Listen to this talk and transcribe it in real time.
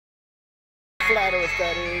flatterers,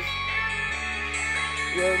 that is.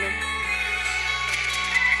 You hear me?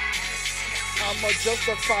 I'ma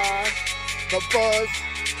justify the buzz.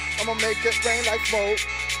 I'ma make it rain like smoke.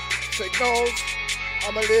 Signals.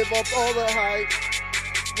 I'ma live up all the hype.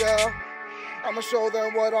 Yeah. I'ma show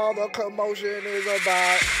them what all the commotion is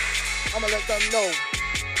about. I'ma let them know.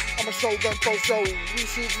 I'ma show them for show. You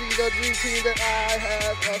should see the dream team that I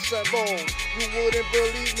have assembled. You wouldn't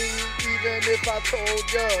believe me even if I told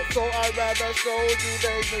ya. So I'd rather show you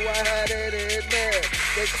they knew I had it in there.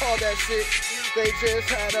 They call that shit, they just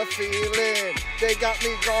had a feeling. They got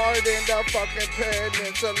me guarding the fucking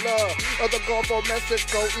peninsula of the Gulf of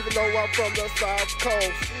Mexico, even though I'm from the South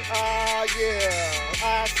Coast. Ah yeah,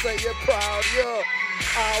 I say it proud, yeah.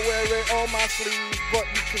 I wear it on my sleeve, but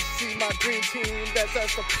you can see my dream team. That's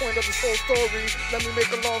the point of this whole story. Let me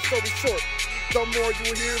make a long story short. The more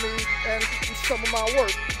you hear me and some of my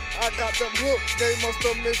work, I got them hooked. They must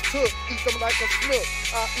have mistook. Eat them like a snook.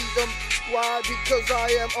 I eat them. Why? Because I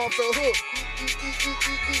am off the hook.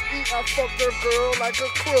 Eat. I fucked her girl like a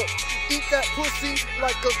crook. Eat that pussy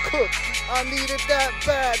like a cook. I needed that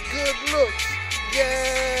bad, good looks.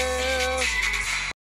 Yeah.